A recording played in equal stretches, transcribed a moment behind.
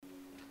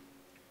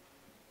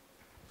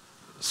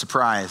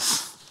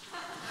Surprise.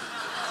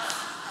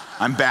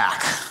 I'm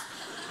back.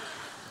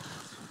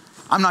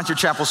 I'm not your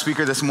chapel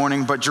speaker this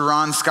morning, but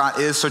Jerron Scott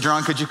is. So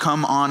Jerron, could you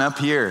come on up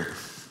here?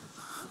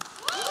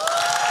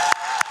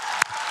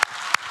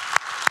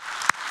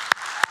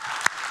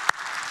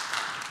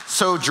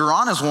 So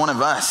Jerron is one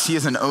of us. He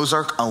is an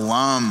Ozark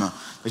alum,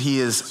 but he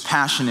is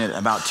passionate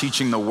about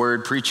teaching the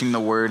word, preaching the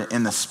word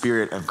in the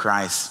spirit of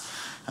Christ.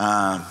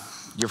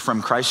 You're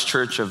from Christ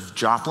Church of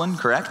Joplin,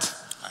 correct?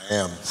 I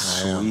am.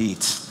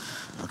 Sweet.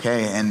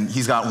 Okay, and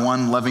he's got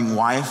one loving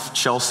wife,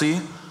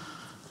 Chelsea.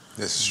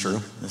 This is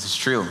true. This is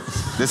true.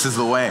 This is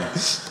the way.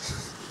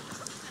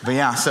 But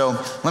yeah, so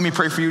let me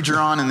pray for you,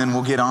 Jerron, and then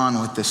we'll get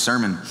on with this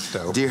sermon.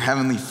 Dope. Dear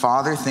Heavenly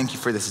Father, thank you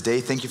for this day.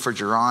 Thank you for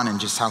Jerron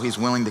and just how he's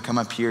willing to come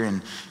up here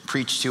and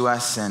preach to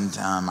us. And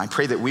I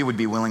pray that we would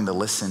be willing to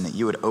listen, that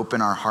you would open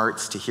our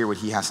hearts to hear what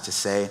he has to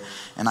say.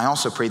 And I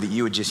also pray that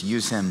you would just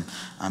use him,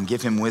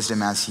 give him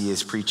wisdom as he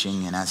is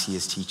preaching and as he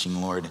is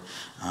teaching, Lord.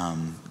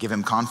 Give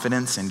him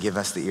confidence and give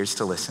us the ears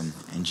to listen.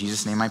 In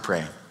Jesus' name I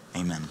pray,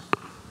 amen.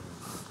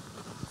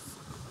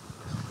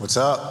 What's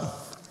up?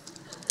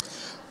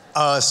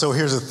 So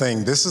here's the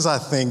thing. This is, I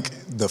think,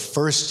 the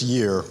first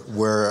year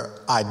where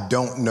I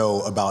don't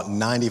know about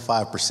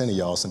 95% of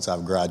y'all since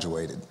I've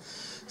graduated.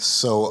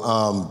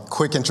 So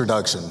quick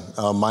introduction.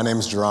 My name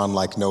is Jerron,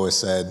 like Noah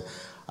said.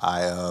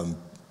 I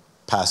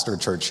pastor a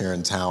church here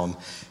in town.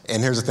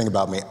 And here's the thing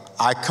about me.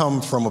 I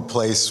come from a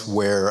place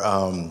where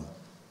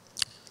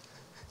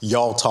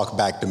y'all talk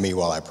back to me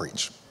while I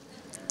preach.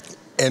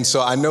 And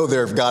so I know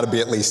there have got to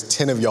be at least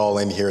 10 of y'all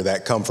in here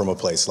that come from a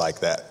place like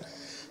that.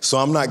 So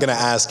I'm not going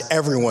to ask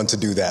everyone to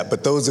do that,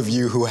 but those of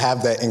you who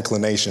have that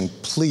inclination,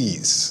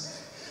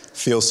 please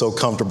feel so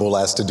comfortable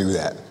as to do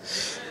that.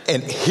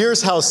 And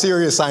here's how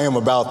serious I am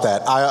about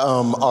that.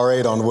 I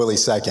RA'd on Willie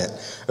II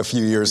a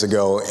few years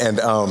ago, and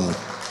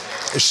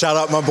shout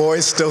out my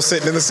boys, still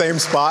sitting in the same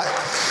spot.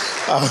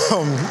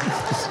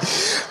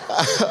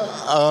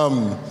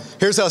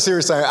 Here's how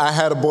serious I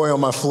had a boy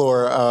on my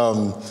floor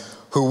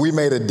who we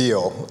made a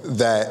deal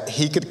that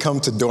he could come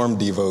to dorm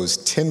devos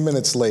 10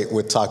 minutes late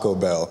with Taco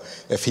Bell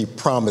if he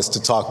promised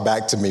to talk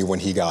back to me when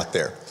he got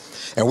there.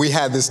 And we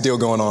had this deal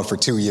going on for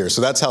 2 years.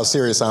 So that's how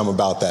serious I'm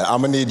about that.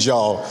 I'm gonna need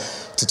y'all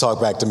to talk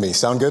back to me.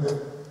 Sound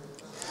good?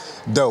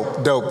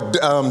 Dope.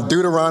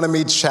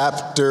 Deuteronomy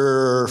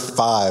chapter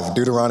 5.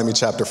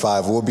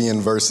 We'll be in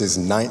verses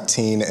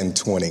 19 and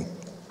 20.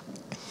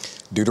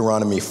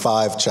 Deuteronomy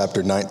 5,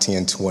 chapter 19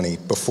 and 20.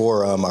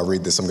 Before I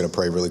read this, I'm gonna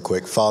pray really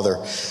quick.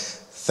 Father,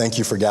 thank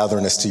you for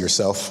gathering us to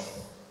yourself.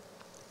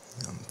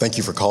 Thank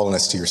you for calling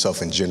us to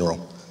yourself in general.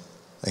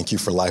 Thank you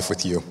for life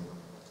with you.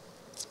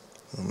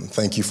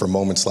 Thank you for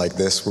moments like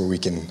this where we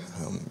can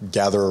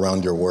gather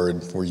around your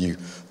word, where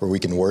we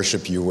can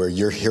worship you, where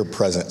you're here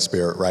present,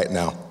 Spirit, right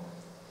now.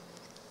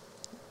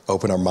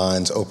 Open our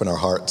minds, open our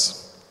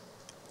hearts.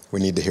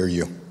 We need to hear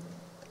you.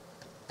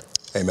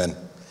 Amen.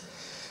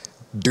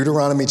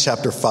 Deuteronomy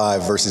chapter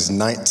 5, verses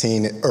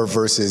 19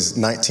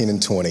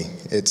 and 20.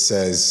 It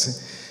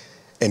says,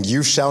 "And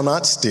you shall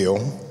not steal,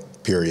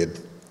 period.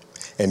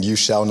 And you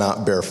shall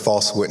not bear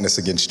false witness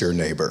against your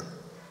neighbor,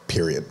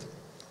 period."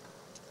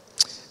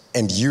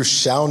 And you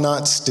shall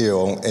not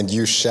steal, and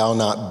you shall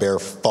not bear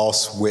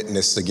false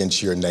witness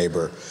against your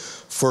neighbor.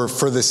 For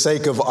the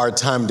sake of our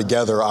time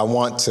together, I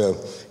want to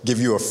give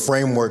you a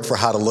framework for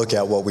how to look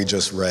at what we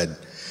just read.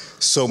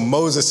 So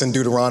Moses in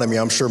Deuteronomy,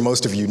 I'm sure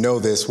most of you know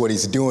this, what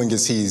he's doing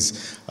is he's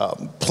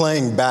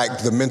playing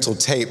back the mental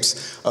tapes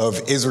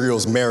of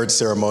Israel's marriage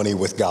ceremony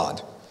with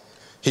God.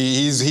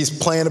 He's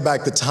playing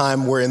back the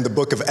time where in the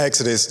book of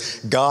Exodus,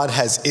 God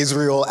has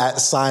Israel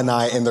at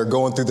Sinai and they're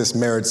going through this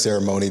marriage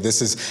ceremony.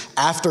 This is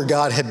after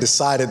God had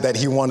decided that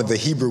he wanted the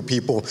Hebrew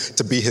people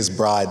to be his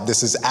bride.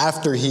 This is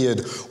after he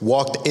had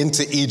walked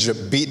into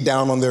Egypt, beat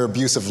down on their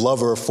abusive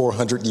lover of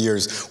 400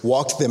 years,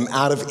 walked them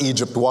out of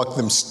Egypt, walked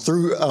them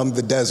through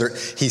the desert.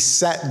 He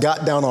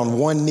got down on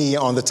one knee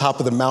on the top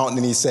of the mountain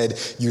and he said,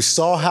 "You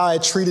saw how I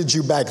treated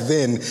you back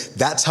then.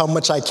 That's how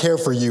much I care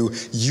for you.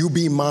 You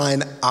be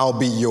mine, I'll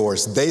be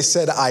yours." They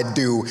said, "I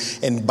do."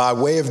 And by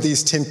way of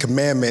these 10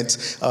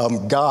 commandments,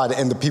 God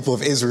and the people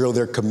of Israel,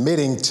 they're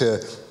committing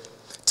to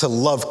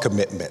love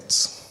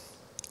commitments.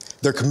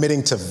 They're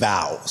committing to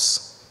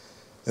vows.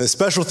 And the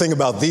special thing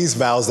about these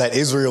vows that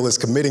Israel is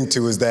committing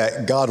to is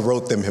that God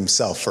wrote them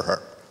himself for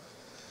her.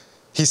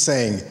 He's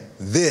saying,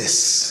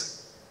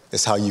 this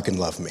is how you can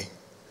love me.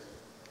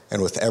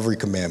 And with every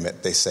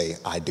commandment, they say,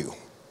 "I do,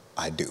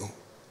 I do,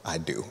 I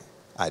do,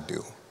 I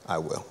do, I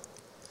will."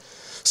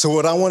 So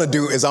what I want to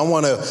do is I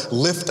want to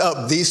lift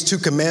up these 2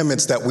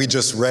 commandments that we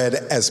just read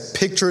as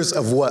pictures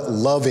of what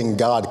loving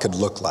God could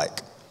look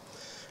like.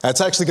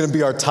 That's actually going to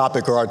be our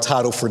topic or our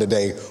title for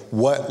today,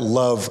 what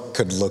love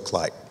could look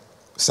like.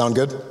 Sound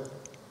good?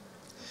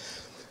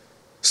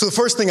 So the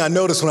first thing I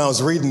noticed when I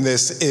was reading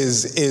this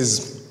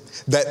is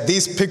that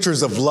these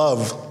pictures of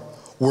love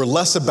were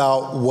less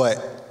about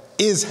what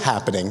is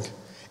happening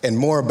and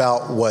more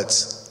about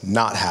what's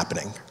not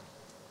happening.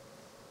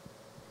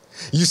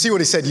 You see what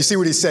he said?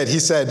 He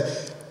said,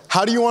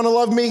 "How do you want to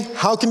love me?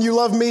 How can you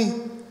love me?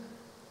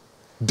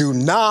 Do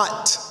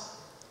not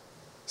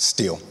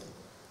steal.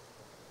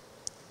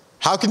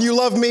 How can you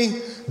love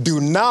me? Do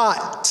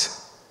not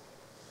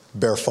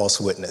bear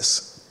false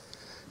witness.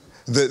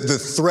 The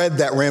thread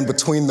that ran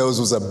between those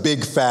was a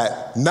big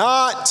fat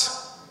not.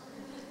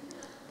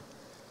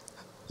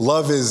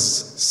 Love is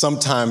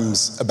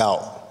sometimes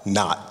about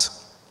not.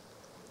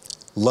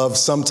 Love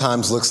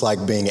sometimes looks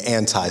like being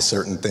anti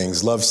certain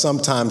things. Love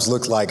sometimes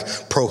looks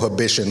like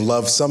prohibition.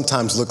 Love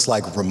sometimes looks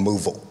like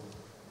removal.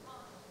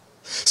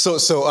 So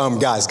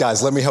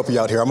guys, let me help you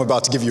out here. I'm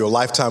about to give you a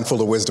lifetime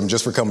full of wisdom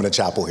just for coming to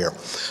chapel here.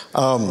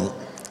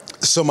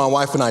 So my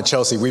wife and I,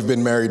 Chelsea, we've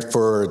been married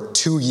for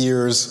 2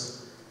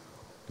 years,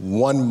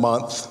 1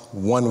 month,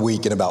 1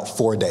 week, and about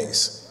 4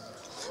 days.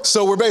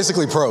 So we're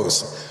basically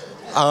pros.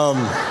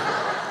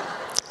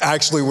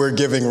 Actually, we're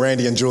giving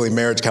Randy and Julie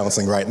marriage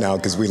counseling right now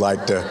because we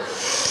like to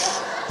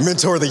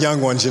mentor the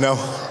young ones, you know?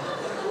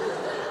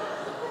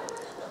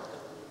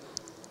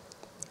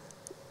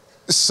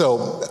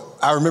 So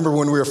I remember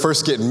when we were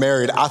first getting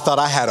married, I thought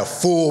I had a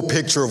full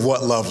picture of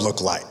what love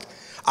looked like.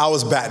 I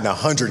was batting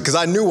 100 because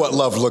I knew what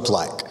love looked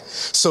like.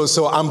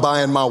 So I'm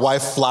buying my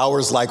wife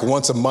flowers like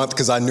once a month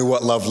because I knew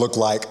what love looked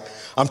like.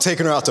 I'm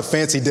taking her out to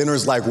fancy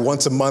dinners like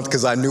once a month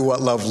because I knew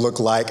what love looked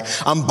like.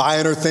 I'm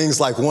buying her things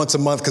like once a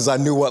month because I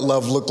knew what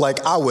love looked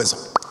like. I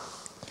was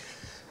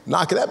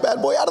knocking that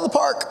bad boy out of the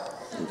park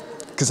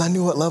because I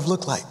knew what love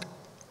looked like.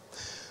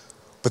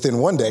 But then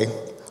one day,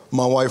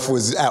 my wife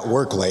was at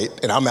work late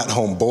and I'm at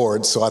home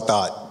bored, so I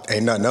thought,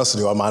 ain't nothing else to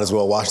do, I might as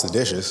well wash the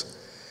dishes.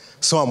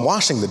 So I'm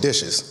washing the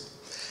dishes.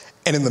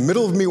 And in the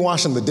middle of me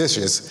washing the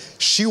dishes,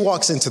 she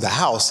walks into the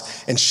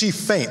house and she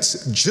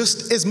faints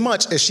just as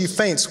much as she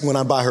faints when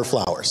I buy her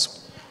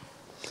flowers.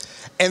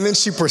 And then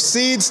she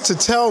proceeds to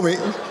tell me,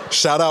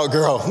 shout out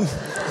girl,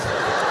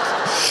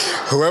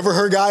 whoever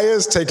her guy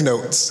is, take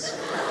notes.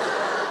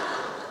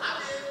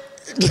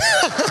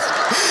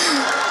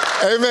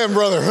 Amen,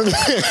 brother.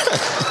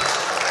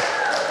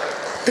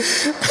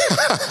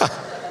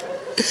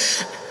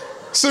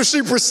 So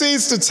she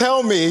proceeds to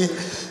tell me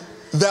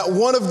that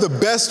one of the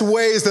best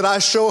ways that I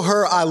show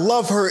her I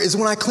love her is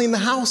when I clean the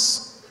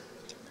house,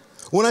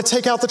 when I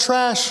take out the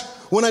trash,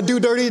 when I do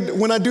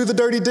the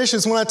dirty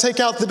dishes, when I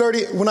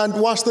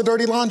wash the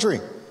dirty laundry.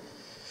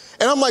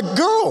 And I'm like,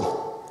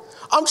 girl,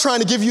 I'm trying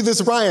to give you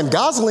this Ryan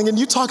Gosling and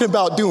you talking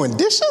about doing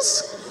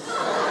dishes?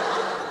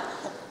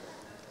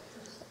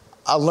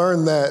 I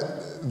learned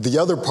that the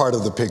other part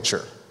of the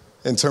picture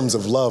in terms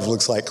of love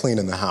looks like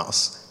cleaning the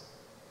house.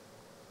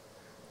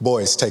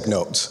 Boys, take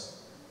notes.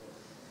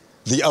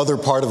 The other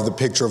part of the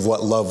picture of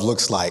what love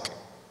looks like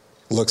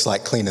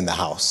cleaning the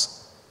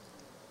house.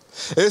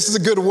 This is a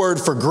good word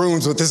for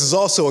grooms, but this is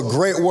also a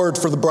great word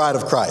for the bride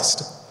of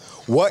Christ.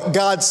 What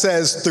God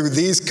says through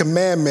these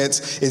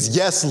commandments is,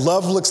 yes,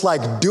 love looks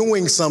like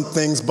doing some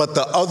things, but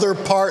the other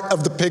part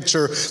of the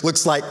picture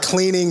looks like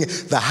cleaning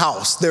the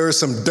house. There are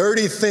some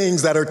dirty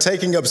things that are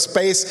taking up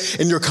space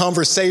in your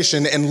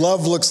conversation, and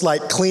love looks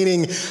like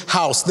cleaning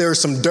house. There are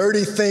some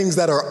dirty things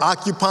that are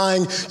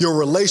occupying your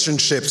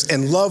relationships,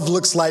 and love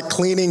looks like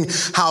cleaning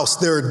house.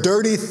 There are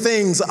dirty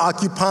things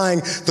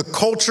occupying the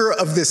culture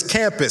of this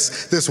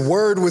campus. This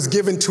word was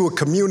given to a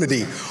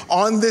community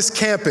on this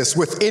campus,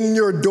 within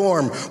your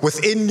dorm,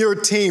 within your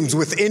teams,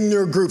 within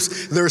your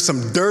groups. There are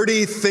some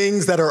dirty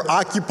things that are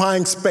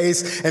occupying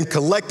space, and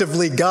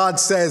collectively God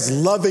says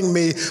loving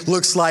me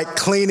looks like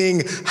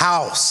cleaning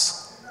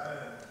house.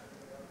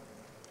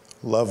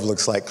 Love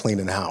looks like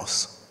cleaning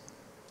house.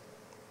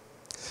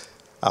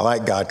 I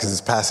like God because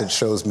this passage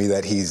shows me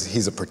that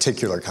he's a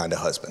particular kind of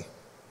husband.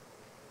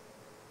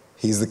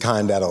 He's the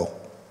kind that'll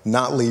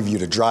not leave you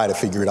to dry to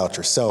figure it out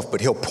yourself, but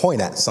he'll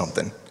point at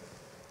something and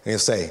he'll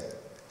say,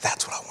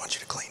 that's what I want you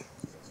to clean.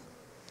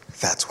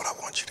 That's what I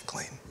want you to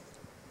clean.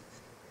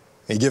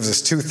 He gives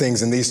us two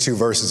things in these two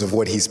verses of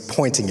what he's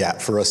pointing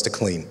at for us to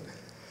clean.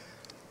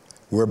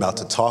 We're about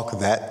to talk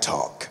that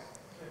talk.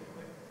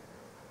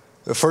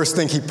 The first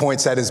thing he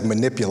points at is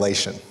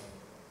manipulation.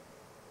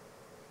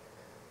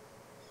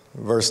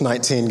 Verse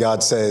 19,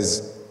 God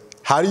says,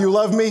 how do you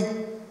love me?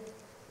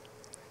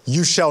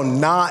 You shall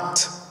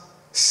not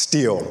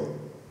steal.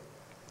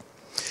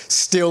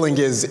 Stealing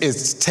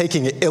is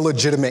taking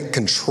illegitimate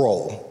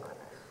control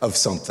of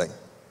something.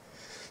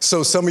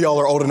 So some of y'all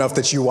are old enough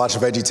that you watch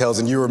VeggieTales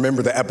and you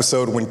remember the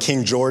episode when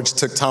King George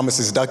took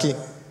Thomas's ducky.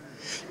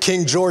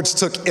 King George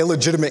took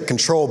illegitimate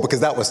control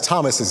because that was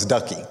Thomas's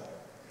ducky.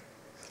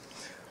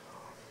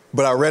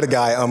 But I read a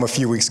guy a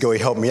few weeks ago, he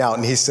helped me out,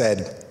 and he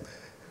said,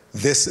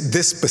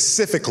 this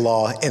specific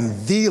law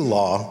and the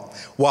law,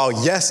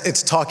 while yes,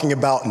 it's talking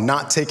about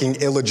not taking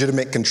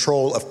illegitimate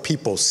control of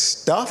people's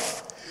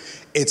stuff,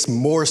 it's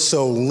more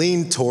so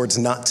leaned towards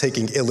not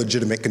taking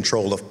illegitimate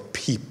control of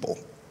people.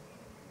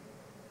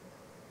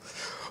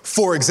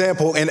 For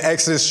example, in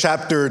Exodus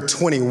chapter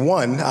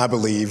 21, I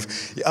believe,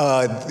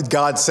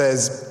 God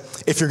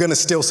says, if you're going to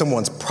steal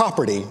someone's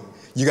property,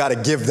 you got to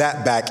give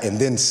that back and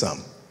then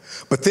some.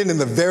 But then in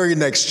the very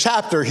next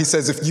chapter, he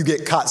says, if you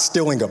get caught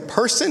stealing a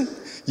person,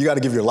 you got to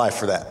give your life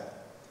for that.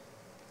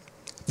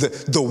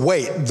 the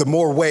weight, the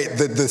more weight,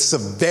 the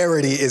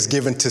severity is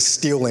given to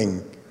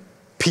stealing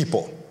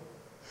people.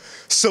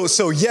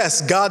 So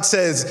yes, God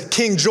says,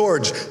 King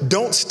George,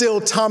 don't steal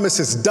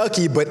Thomas's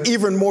ducky, but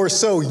even more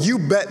so, you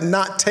bet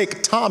not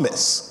take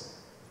Thomas.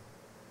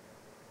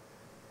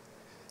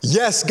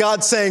 Yes,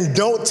 God's saying,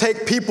 don't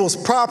take people's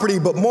property,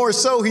 but more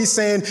so, he's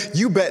saying,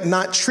 you bet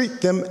not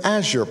treat them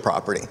as your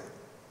property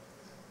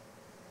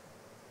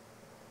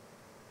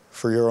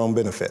for your own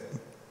benefit.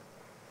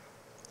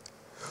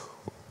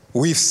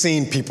 We've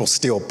seen people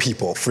steal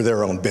people for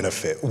their own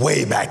benefit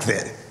way back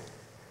then.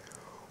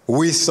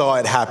 We saw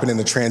it happen in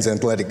the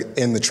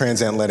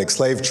transatlantic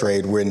slave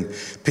trade when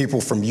people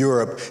from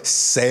Europe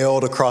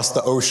sailed across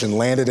the ocean,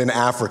 landed in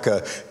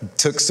Africa,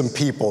 took some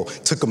people,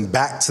 took them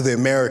back to the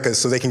Americas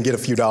so they can get a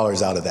few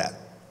dollars out of that.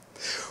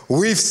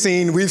 We've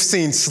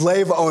seen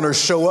slave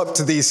owners show up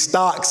to these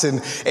stocks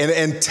and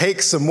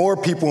take some more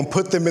people and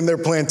put them in their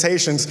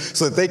plantations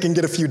so that they can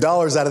get a few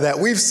dollars out of that.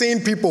 We've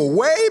seen people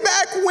way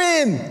back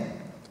when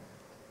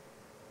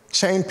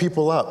chain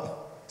people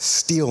up,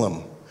 steal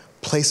them,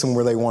 place them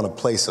where they want to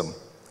place them,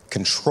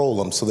 control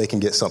them so they can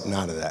get something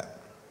out of that.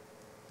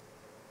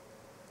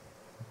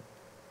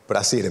 But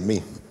I see it in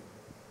me.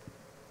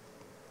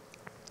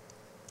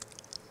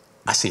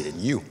 I see it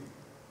in you.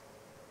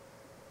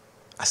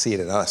 I see it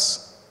in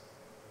us.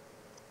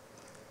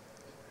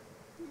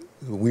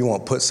 We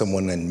won't put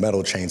someone in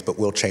metal chains, but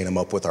we'll chain them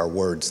up with our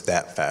words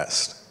that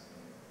fast.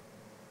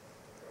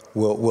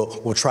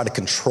 We'll try to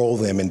control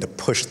them and to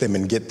push them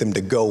and get them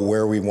to go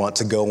where we want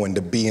to go and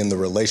to be in the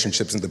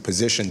relationships and the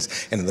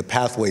positions and in the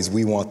pathways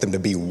we want them to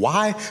be.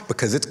 Why?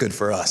 Because it's good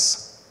for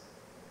us.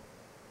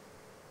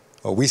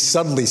 Well, we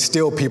subtly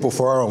steal people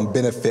for our own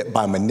benefit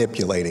by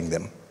manipulating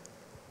them.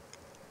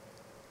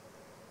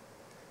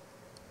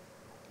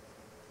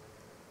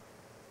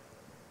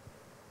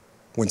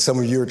 When some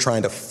of you are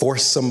trying to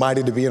force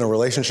somebody to be in a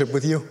relationship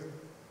with you,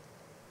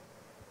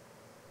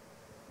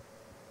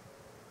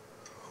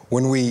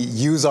 when we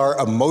use our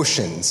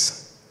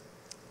emotions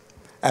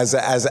as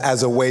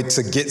a way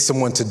to get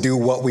someone to do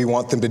what we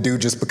want them to do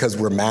just because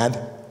we're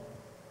mad.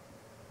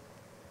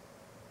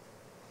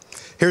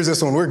 Here's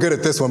this one. We're good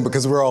at this one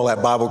because we're all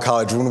at Bible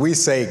college. When we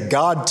say,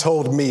 God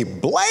told me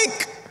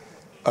blank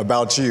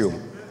about you.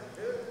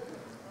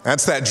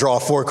 That's that draw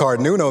 4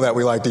 card Nuno that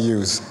we like to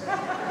use.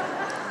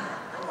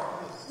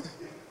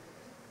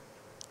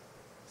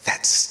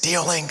 That's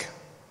stealing.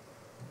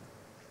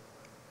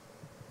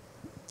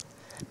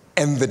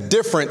 And the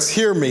difference,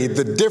 hear me,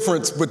 the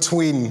difference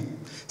between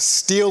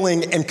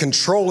stealing and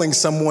controlling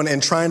someone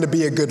and trying to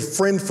be a good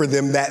friend for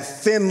them, that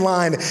thin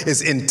line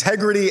is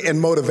integrity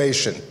and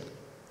motivation.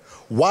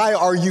 Why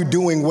are you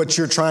doing what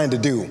you're trying to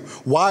do?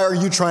 Why are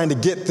you trying to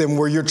get them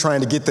where you're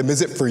trying to get them?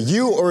 Is it for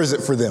you or is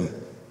it for them?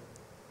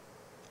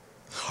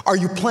 Are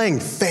you playing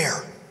fair?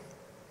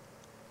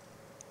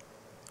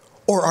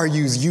 Or are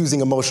you using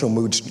emotional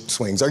mood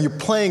swings? Are you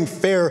playing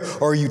fair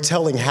or are you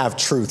telling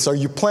half-truths? Are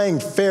you playing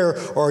fair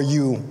or are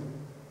you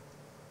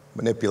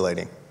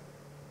manipulating?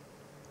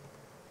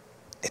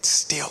 It's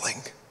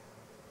stealing.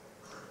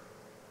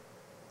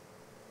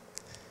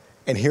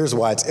 And here's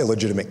why it's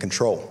illegitimate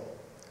control.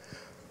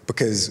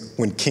 Because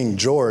when King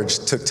George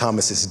took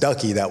Thomas's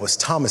ducky, that was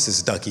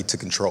Thomas's ducky to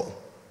control.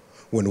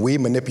 When we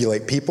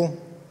manipulate people,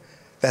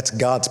 that's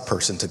God's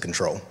person to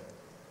control.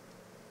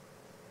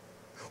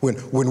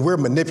 When we're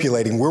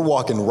manipulating, we're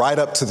walking right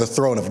up to the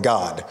throne of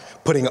God,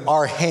 putting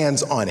our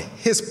hands on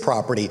his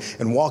property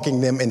and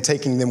walking them and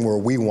taking them where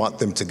we want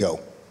them to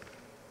go.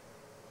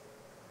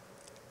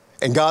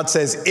 And God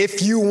says,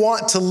 if you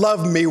want to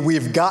love me,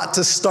 we've got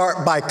to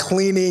start by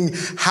cleaning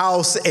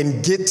house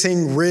and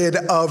getting rid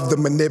of the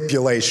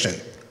manipulation.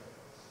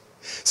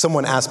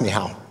 Someone asked me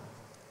how.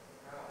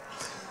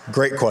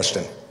 Great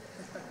question.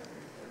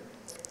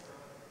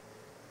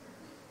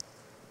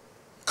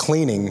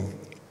 Cleaning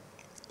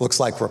looks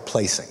like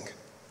replacing.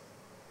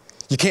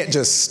 You can't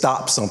just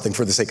stop something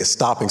for the sake of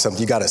stopping something.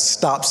 You got to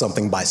stop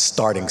something by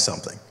starting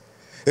something.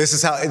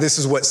 This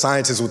is what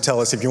scientists will tell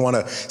us. If you want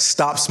to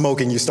stop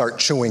smoking, you start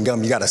chewing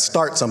gum. You got to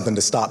start something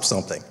to stop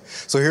something.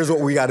 So here's what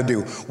we got to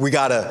do. We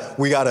got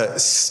to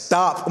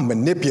stop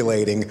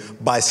manipulating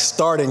by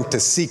starting to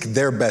seek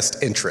their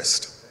best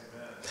interest.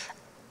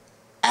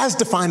 As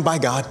defined by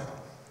God.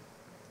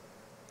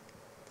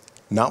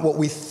 Not what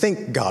we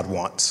think God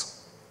wants.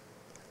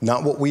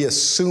 Not what we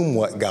assume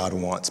what God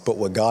wants, but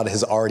what God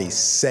has already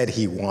said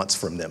he wants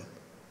from them.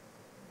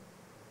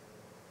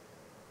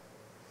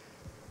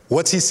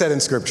 What's he said in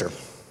Scripture?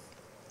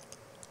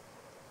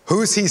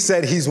 Who's he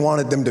said he's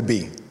wanted them to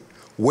be?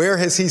 Where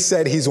has he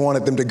said he's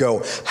wanted them to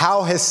go?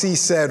 How has he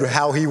said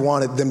how he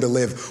wanted them to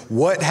live?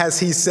 What has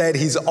he said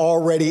he's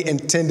already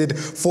intended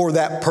for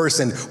that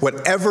person?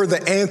 Whatever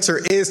the answer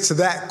is to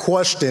that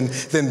question,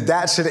 then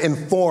that should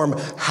inform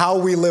how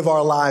we live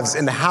our lives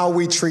and how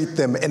we treat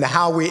them and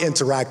how we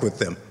interact with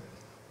them.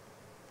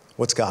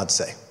 What's God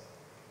say?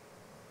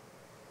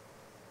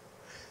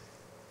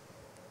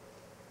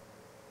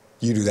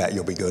 You do that,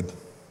 you'll be good.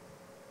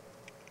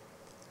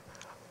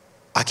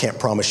 I can't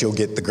promise you'll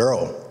get the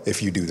girl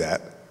if you do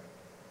that.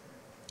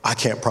 I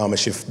can't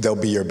promise if they'll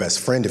be your best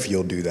friend if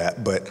you'll do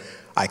that, but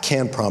I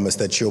can promise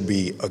that you'll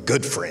be a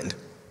good friend.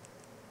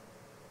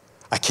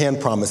 I can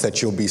promise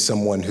that you'll be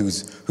someone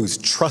who's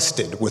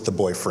trusted with a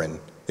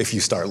boyfriend if you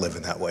start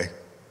living that way.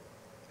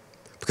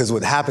 Because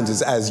what happens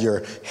is as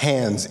your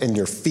hands and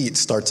your feet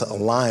start to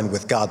align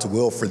with God's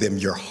will for them,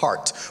 your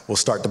heart will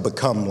start to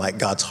become like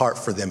God's heart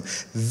for them.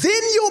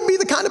 Then you'll be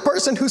the kind of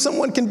person who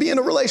someone can be in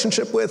a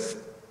relationship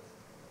with.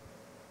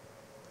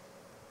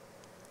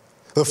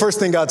 The first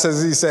thing God says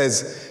is he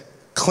says,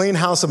 clean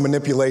house of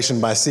manipulation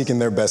by seeking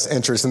their best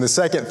interest. And the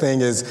second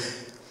thing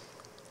is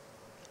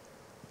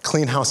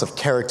clean house of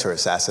character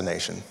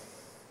assassination.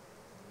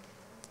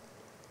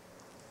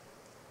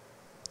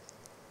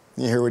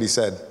 You hear what he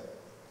said?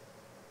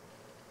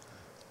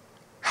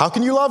 How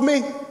can you love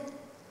me?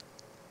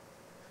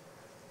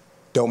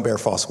 Don't bear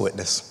false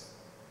witness.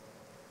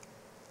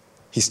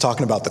 He's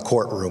talking about the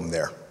courtroom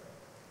there.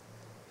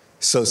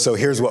 So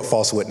here's what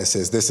false witness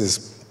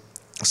is.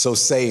 So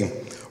say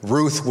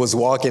Ruth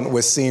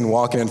was seen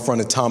walking in front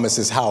of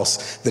Thomas's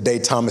house the day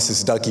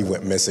Thomas's ducky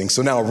went missing.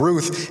 So now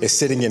Ruth is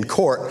sitting in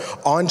court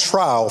on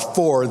trial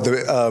for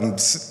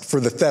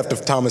the theft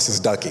of Thomas's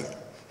ducky.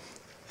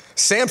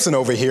 Samson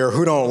over here,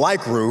 who don't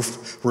like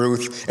Ruth,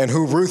 and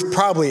who Ruth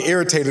probably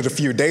irritated a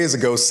few days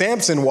ago,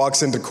 Samson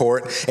walks into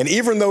court, and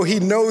even though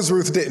he knows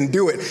Ruth didn't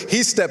do it,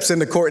 he steps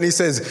into court and he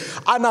says,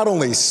 I not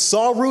only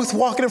saw Ruth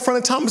walking in front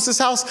of Thomas's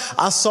house,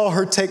 I saw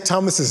her take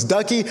Thomas's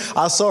ducky,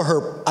 I saw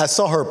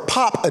her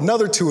pop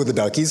another two of the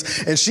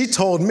duckies, and she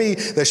told me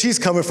that she's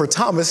coming for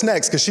Thomas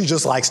next because she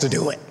just likes to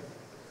do it.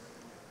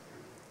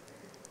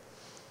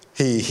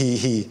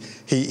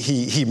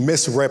 He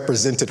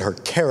misrepresented her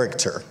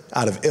character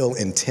out of ill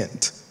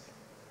intent.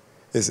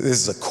 This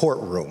is a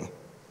courtroom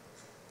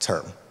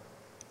term.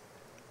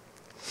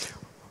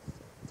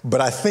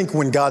 But I think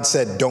when God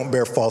said, don't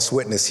bear false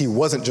witness, he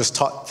wasn't just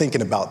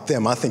thinking about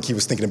them. I think he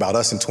was thinking about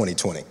us in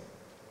 2020.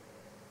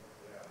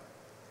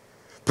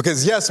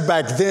 Because yes,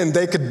 back then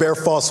they could bear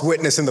false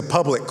witness in the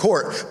public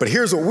court, but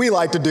here's what we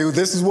like to do.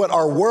 This is what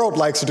our world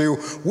likes to do.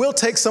 We'll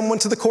take someone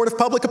to the court of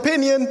public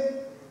opinion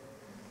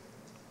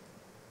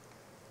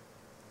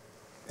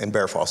and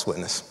bear false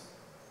witness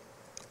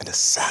and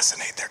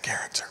assassinate their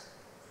character.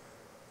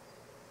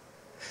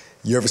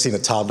 You ever seen a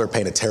toddler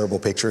paint a terrible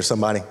picture of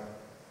somebody?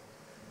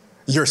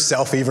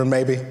 Yourself even,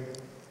 maybe?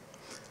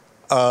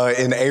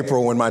 In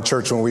April, when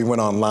we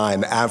went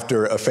online,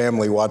 after a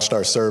family watched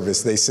our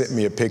service, they sent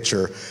me a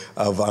picture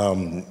of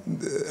a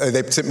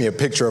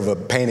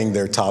painting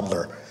their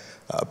toddler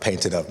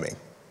painted of me.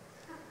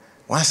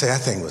 When I say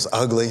that thing was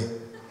ugly,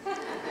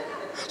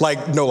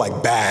 like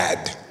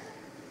bad.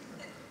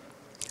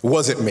 It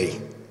wasn't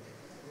me.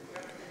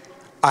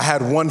 I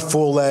had one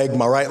full leg.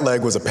 My right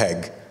leg was a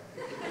peg.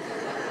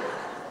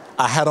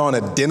 I had on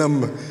a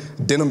denim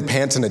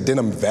pants and a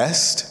denim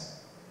vest.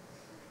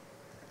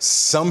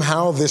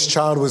 Somehow this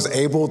child was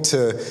able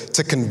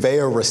to convey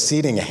a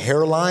receding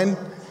hairline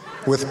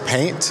with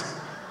paint.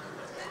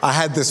 I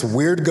had this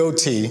weird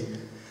goatee.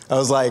 I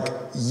was like,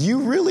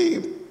 you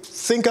really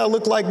think I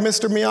look like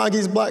Mr.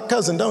 Miyagi's black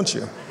cousin, don't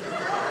you?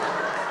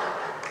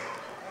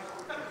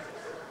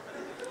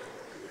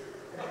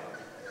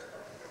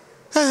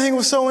 That thing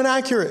was so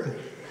inaccurate.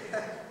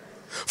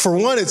 For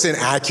one, it's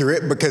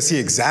inaccurate because he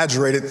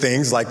exaggerated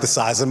things like the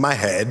size of my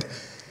head.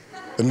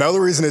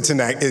 Another reason it's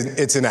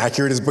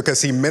inaccurate is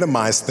because he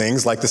minimized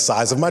things like the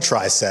size of my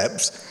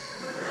triceps.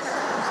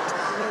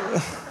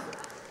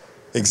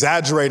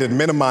 Exaggerated,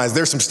 minimized.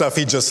 There's some stuff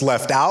he just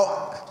left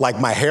out, like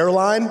my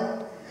hairline.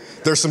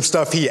 There's some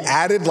stuff he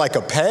added, like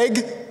a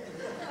peg.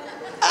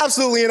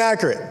 Absolutely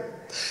inaccurate.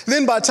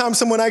 Then by the time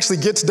someone actually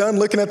gets done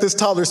looking at this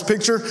toddler's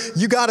picture,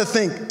 you got to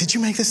think, did you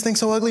make this thing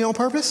so ugly on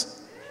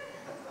purpose?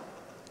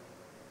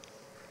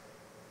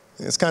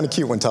 It's kind of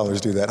cute when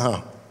toddlers do that,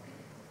 huh?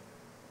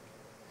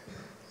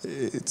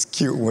 It's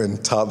cute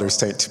when toddlers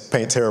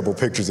paint terrible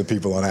pictures of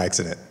people on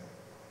accident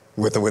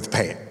with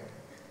paint.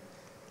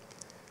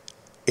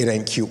 It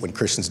ain't cute when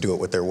Christians do it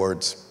with their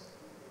words.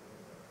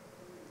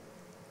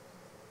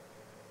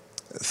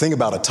 The thing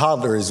about a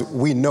toddler is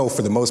we know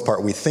for the most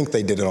part we think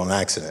they did it on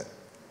accident.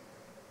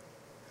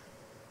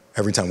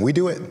 Every time we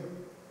do it,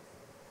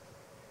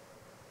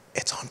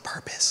 it's on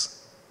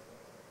purpose.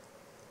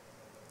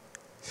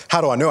 How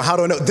do I know?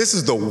 This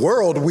is the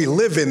world we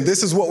live in.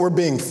 This is what we're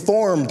being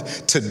formed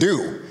to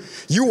do.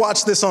 You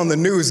watch this on the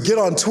news, get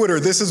on Twitter.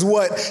 This is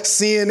what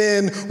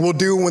CNN will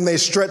do when they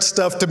stretch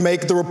stuff to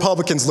make the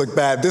Republicans look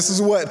bad. This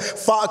is what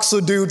Fox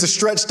will do to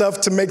stretch stuff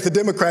to make the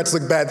Democrats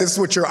look bad. This is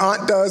what your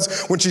aunt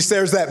does when she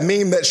shares that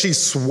meme that she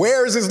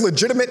swears is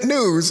legitimate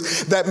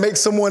news that makes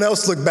someone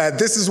else look bad.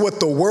 This is what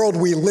the world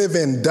we live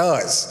in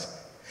does.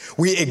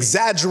 We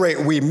exaggerate,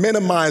 we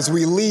minimize,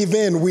 we leave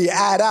in, we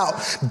add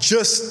out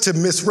just to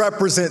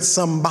misrepresent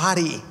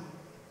somebody.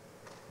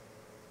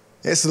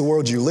 This is the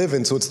world you live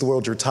in, so it's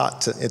what you're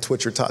taught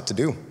to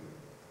do.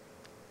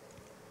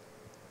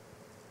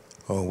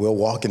 Oh, we'll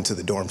walk into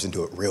the dorms and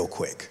do it real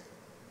quick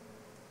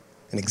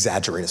and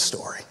exaggerate a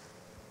story.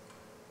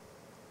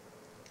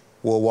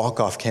 we'll walk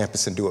off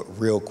campus and do it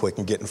real quick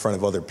and get in front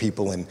of other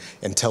people and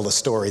tell a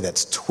story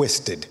that's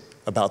twisted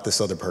about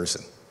this other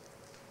person.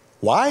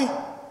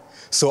 Why?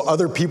 So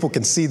other people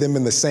can see them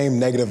in the same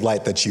negative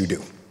light that you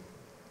do.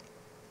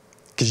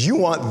 Because you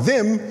want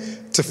them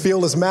to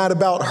feel as mad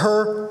about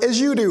her as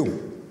you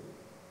do.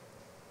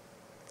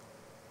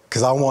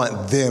 Because I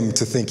want them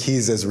to think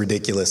he's as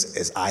ridiculous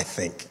as I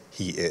think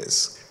he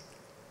is.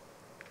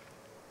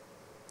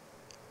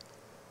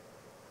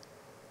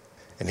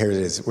 And here it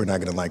is. We're not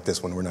going to like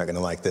this one. We're not going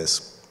to like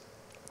this.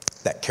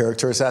 That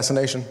character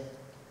assassination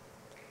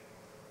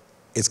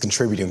is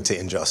contributing to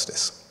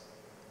injustice.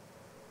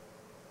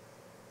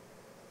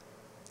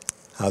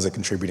 How's it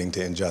contributing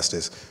to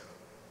injustice?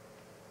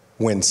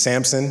 When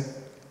Samson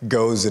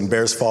goes and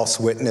bears false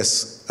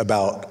witness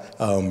about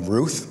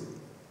Ruth,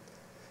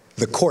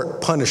 the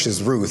court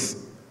punishes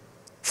Ruth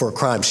for a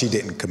crime she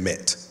didn't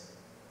commit.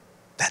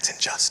 That's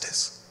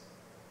injustice.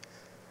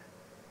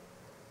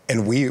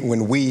 And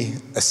when we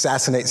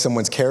assassinate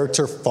someone's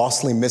character,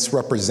 falsely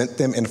misrepresent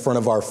them in front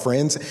of our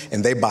friends,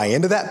 and they buy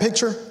into that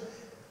picture,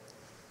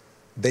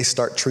 they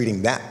start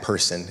treating that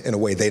person in a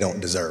way they don't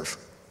deserve.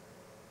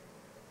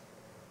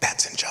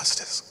 That's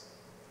injustice.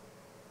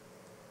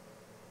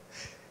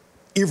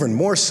 Even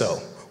more so,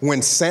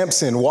 when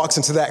Samson walks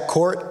into that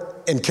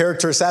court and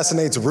character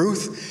assassinates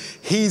Ruth,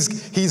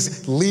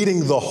 he's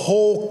leading the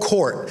whole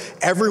court.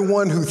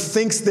 Everyone who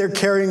thinks they're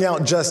carrying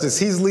out justice,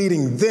 he's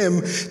leading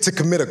them to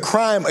commit a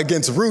crime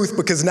against Ruth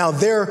because now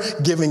they're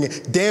giving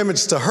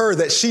damage to her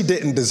that she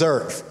didn't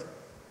deserve.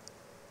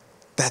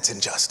 That's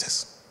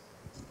injustice.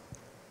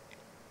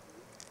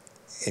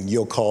 And we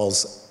will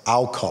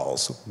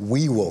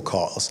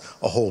cause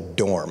a whole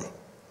dorm,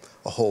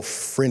 a whole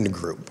friend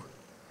group,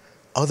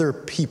 other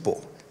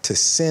people to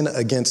sin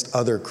against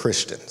other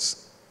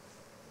Christians.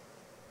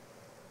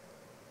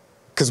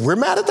 Because we're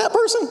mad at that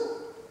person?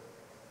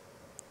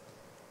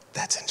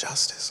 That's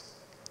injustice.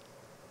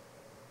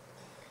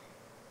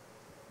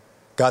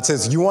 God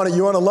says, you want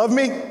to love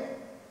me?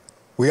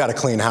 We got to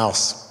clean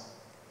house.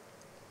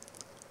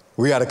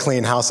 We got to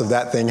clean house of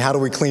that thing. How do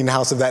we clean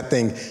house of that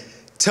thing?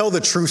 Tell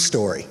the true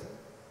story.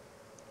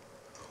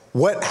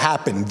 What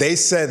happened? They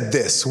said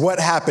this. What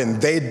happened?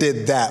 They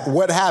did that.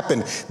 What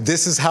happened?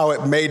 This is how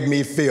it made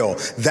me feel.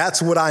 That's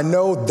what I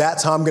know.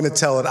 That's how I'm going to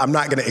tell it. I'm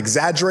not going to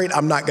exaggerate.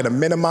 I'm not going to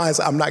minimize.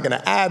 I'm not going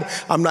to add.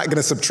 I'm not going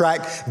to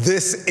subtract.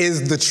 This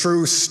is the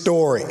true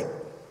story.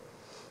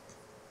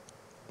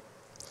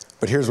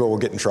 But here's where we'll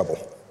get in trouble.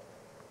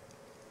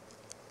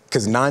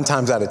 Because 9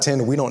 times out of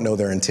 10, we don't know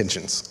their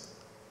intentions.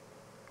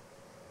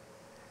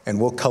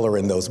 And we'll color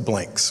in those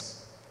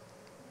blanks.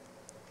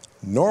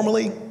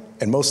 Normally,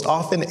 and most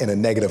often in a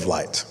negative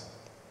light.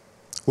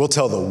 We'll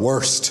tell the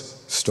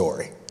worst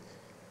story.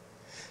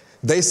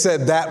 They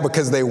said that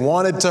because they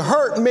wanted to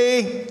hurt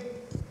me.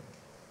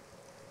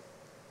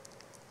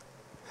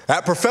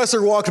 That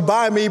professor walked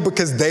by me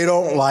because they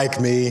don't like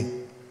me.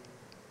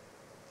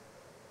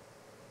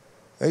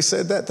 They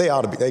said that they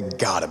gotta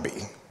be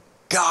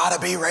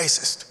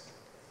racist.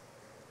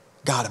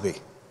 Gotta be.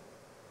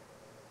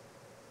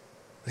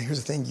 But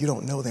here's the thing, you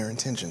don't know their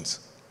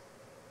intentions.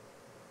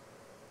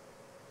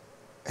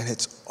 And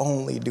it's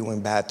only doing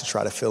bad to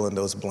try to fill in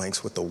those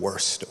blanks with the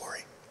worst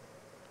story.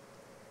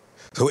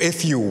 So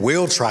if you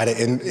will try to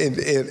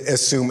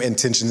assume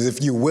intentions,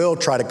 if you will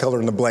try to color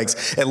in the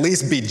blanks, at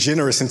least be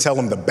generous and tell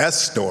them the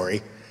best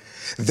story.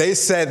 They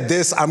said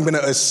this, I'm going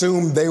to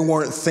assume they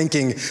weren't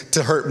thinking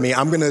to hurt me.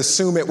 I'm going to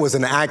assume it was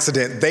an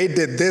accident. They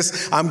did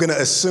this, I'm going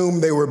to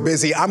assume they were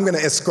busy. I'm going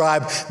to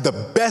ascribe the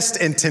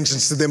best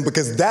intentions to them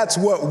because that's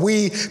what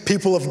we,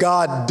 people of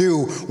God,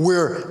 do.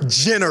 We're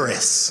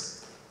generous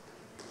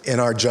in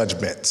our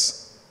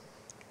judgments.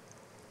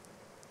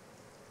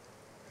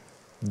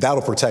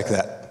 That'll protect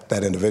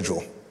that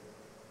individual.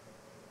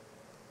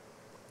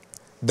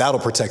 That'll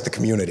protect the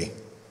community.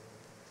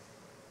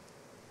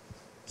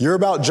 You're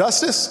about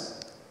justice?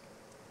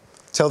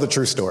 Tell the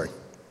true story.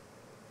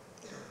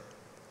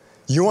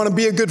 You want to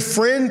be a good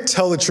friend?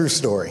 Tell the true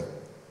story.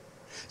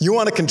 You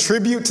want to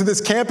contribute to this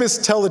campus?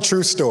 Tell the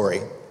true story.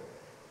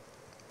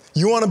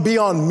 You want to be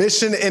on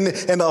mission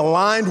and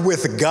aligned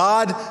with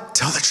God?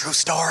 Tell the true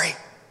story.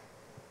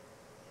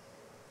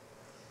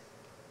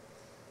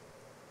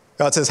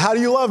 God says, how do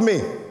you love me?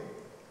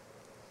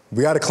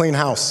 We got to clean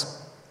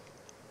house.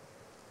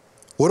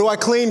 What do I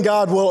clean,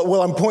 God?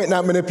 Well, I'm pointing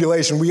at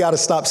manipulation. We got to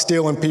stop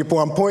stealing people.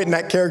 I'm pointing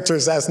at character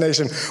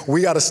assassination.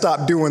 We got to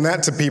stop doing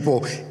that to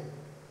people.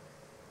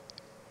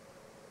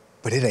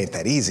 But it ain't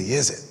that easy,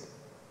 is it?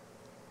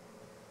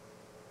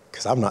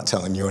 Because I'm not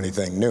telling you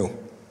anything new.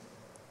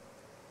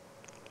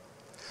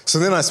 So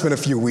then I spent a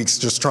few weeks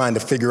just trying to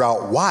figure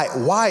out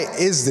why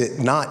is it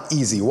not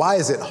easy? Why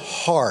is it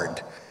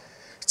hard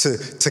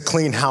to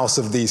clean house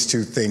of these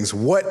two things?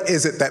 What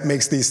is it that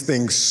makes these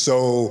things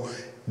so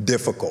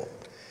difficult?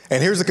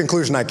 And here's the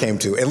conclusion I came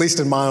to, at least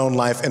in my own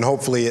life, and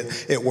hopefully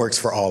it works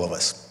for all of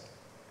us.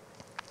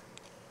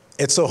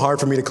 It's so hard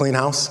for me to clean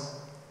house,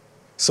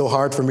 so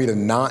hard for me to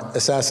not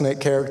assassinate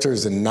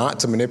characters and not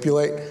to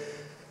manipulate,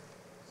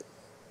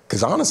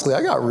 Because honestly,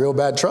 I got real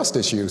bad trust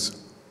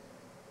issues.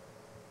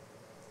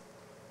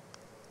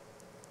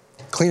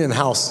 Cleaning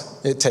house,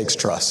 it takes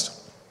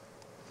trust.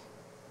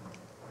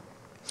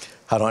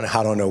 How do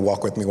I know?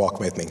 Walk with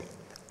me.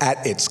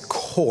 At its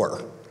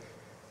core,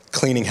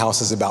 cleaning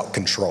house is about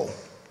control.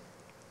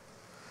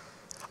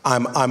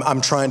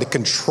 I'm trying to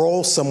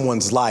control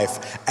someone's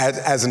life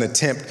as an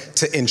attempt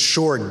to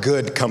ensure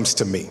good comes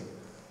to me.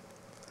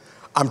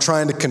 I'm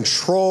trying to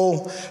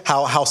control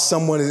how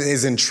someone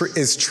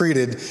is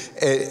treated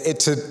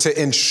to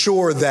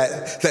ensure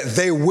that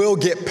they will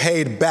get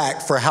paid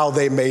back for how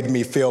they made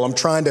me feel. I'm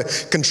trying to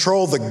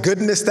control the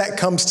goodness that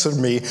comes to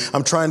me.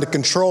 I'm trying to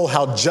control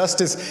how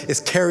justice is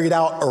carried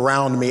out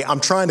around me. I'm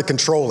trying to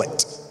control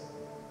it.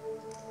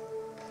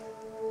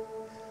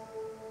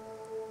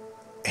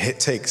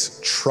 It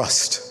takes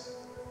trust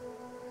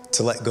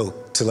to let go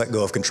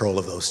of control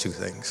of those two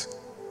things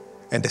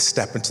and to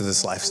step into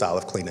this lifestyle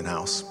of cleaning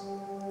house.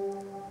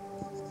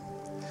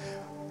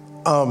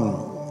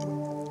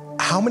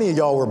 How many of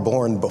y'all were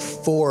born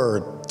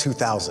before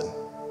 2000?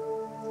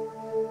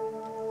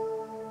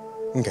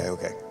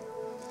 Okay.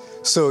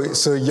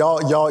 So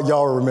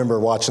y'all remember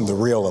watching the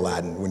real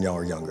Aladdin when y'all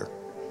were younger?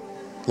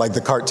 Like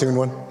the cartoon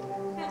one?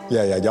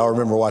 Yeah, y'all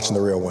remember watching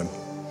the real one.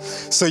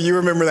 So you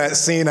remember that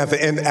scene at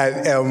the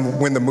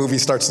end when the movie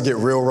starts to get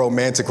real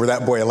romantic where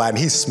that boy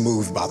Aladdin, he's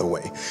smooth by the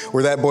way,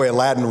 where that boy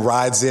Aladdin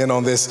rides in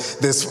on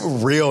this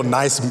real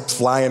nice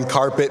flying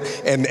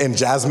carpet and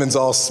Jasmine's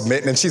all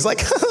smitten and she's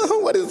like,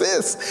 what is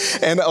this?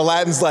 And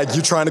Aladdin's like,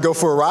 you trying to go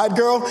for a ride,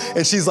 girl?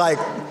 And she's like,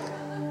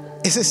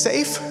 is it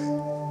safe?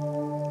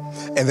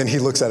 And then he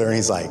looks at her and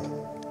he's like,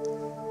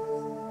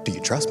 do you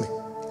trust me?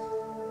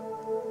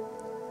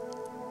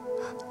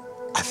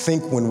 I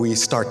think when we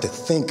start to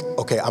think,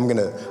 okay, I'm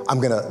gonna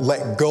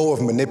let go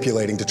of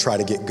manipulating to try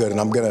to get good,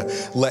 and I'm gonna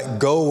let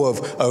go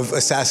of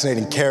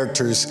assassinating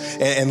characters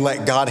and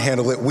let God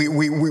handle it.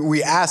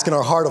 We ask in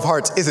our heart of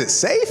hearts, is it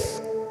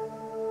safe?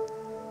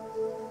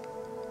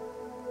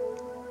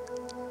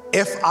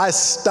 If I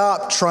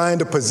stop trying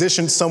to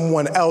position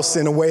someone else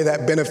in a way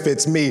that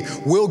benefits me,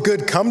 will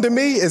good come to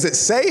me? Is it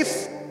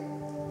safe?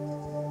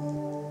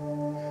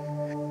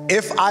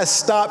 If I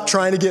stop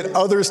trying to get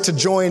others to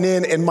join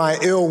in my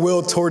ill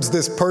will towards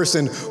this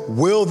person,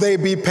 will they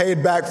be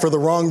paid back for the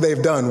wrong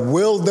they've done?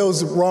 Will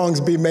those wrongs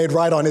be made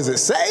right on? Is it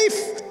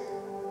safe?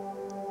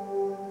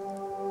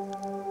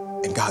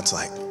 And God's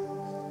like,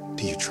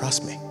 do you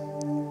trust me?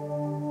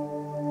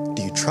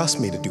 Do you trust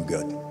me to do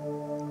good?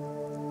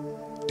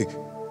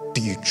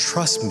 Do you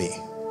trust me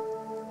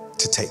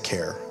to take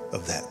care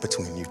of that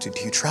between you two?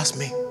 Do you trust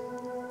me?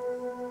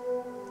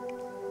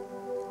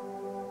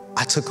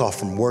 I took off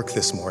from work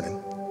this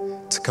morning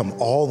to come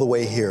all the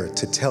way here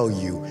to tell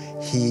you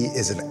he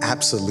is an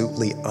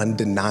absolutely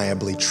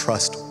undeniably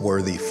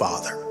trustworthy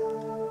father.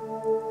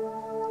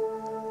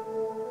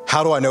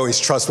 How do I know he's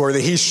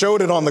trustworthy? He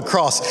showed it on the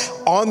cross.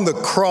 On the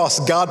cross,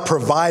 God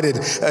provided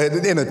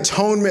an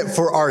atonement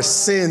for our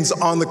sins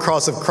on the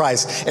cross of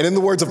Christ. And in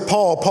the words of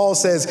Paul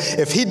says,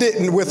 if he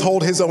didn't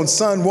withhold his own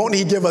son, won't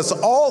he give us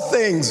all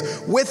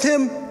things with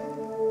him?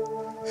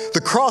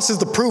 The cross is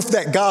the proof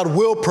that God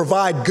will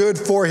provide good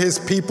for his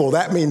people.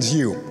 That means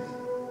you.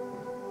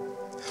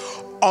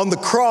 On the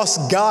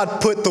cross,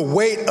 God put the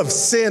weight of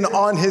sin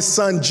on his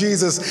son,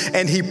 Jesus,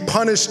 and he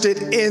punished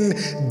it in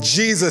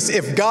Jesus.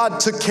 If God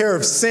took care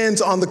of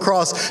sins on the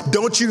cross,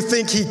 don't you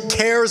think he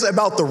cares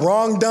about the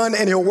wrong done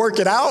and he'll work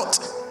it out?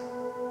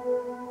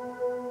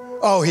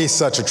 Oh, he's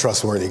such a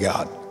trustworthy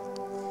God.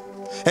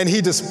 And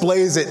he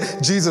displays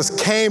it. Jesus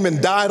came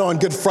and died on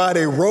Good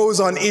Friday, rose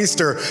on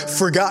Easter,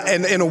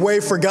 and in a way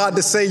for God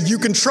to say, you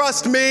can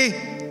trust me.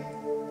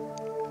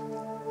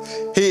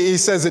 He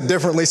says it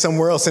differently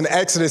somewhere else. In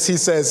Exodus, he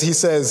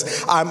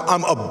says,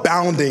 I'm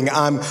abounding,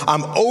 I'm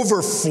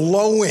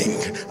overflowing,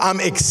 I'm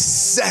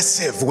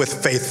excessive with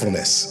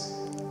faithfulness.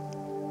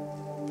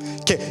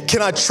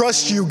 Can I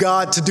trust you,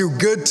 God, to do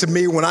good to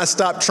me when I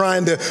stop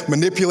trying to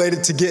manipulate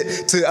it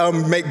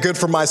to make good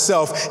for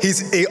myself?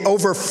 He's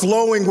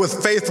overflowing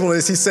with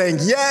faithfulness. He's saying,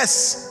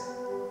 yes.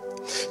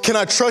 Can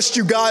I trust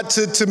you, God,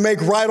 to make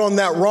right on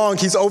that wrong?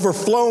 He's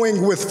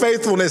overflowing with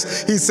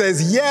faithfulness. He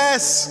says,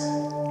 yes.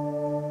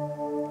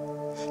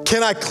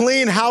 Can I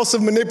clean house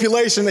of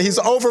manipulation? He's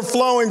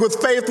overflowing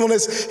with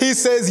faithfulness. He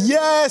says,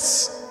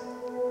 yes.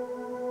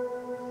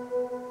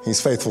 He's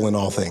faithful in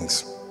all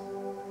things.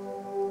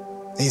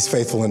 He's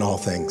faithful in all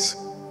things.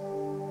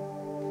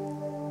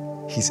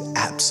 He's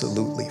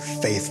absolutely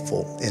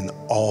faithful in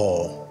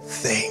all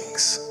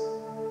things.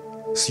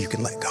 So you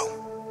can let go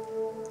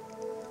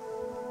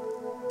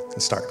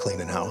and start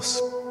cleaning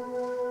house.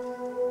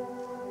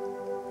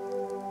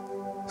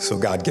 So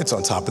God gets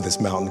on top of this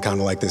mountain, kind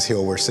of like this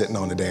hill we're sitting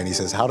on today, and he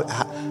says, how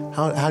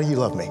do you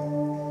love me?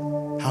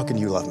 How can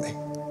you love me?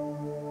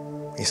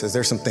 He says,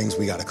 there's some things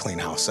we got to clean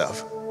house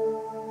of.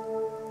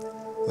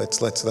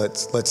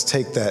 Let's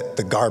take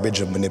the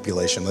garbage of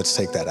manipulation. Let's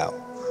take that out.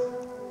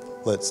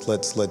 Let's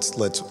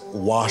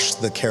wash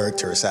the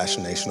character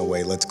assassination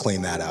away. Let's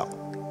clean that out.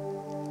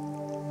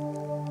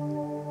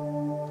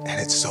 And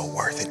it's so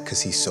worth it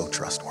because he's so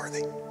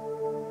trustworthy.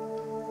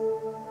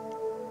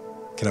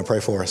 Can I pray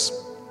for us?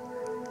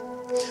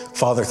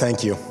 Father,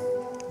 thank you.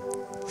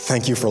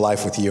 Thank you for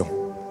life with you.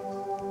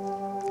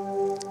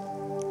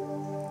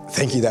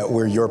 Thank you that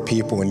we're your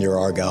people and you're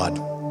our God.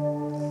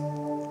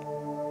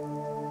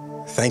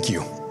 Thank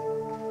you.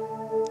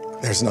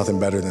 There's nothing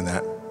better than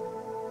that.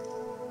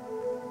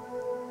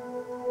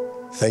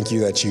 Thank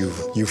you that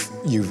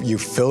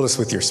you've filled us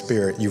with your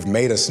spirit. You've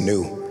made us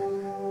new.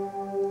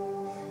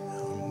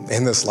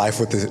 In this life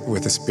with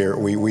the Spirit,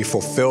 we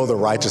fulfill the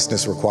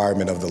righteousness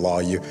requirement of the law.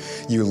 You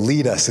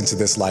lead us into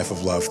this life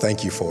of love.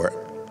 Thank you for it.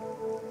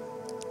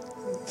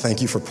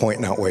 Thank you for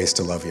pointing out ways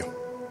to love you,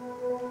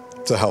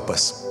 to help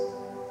us.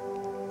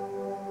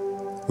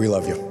 We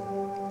love you.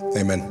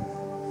 Amen.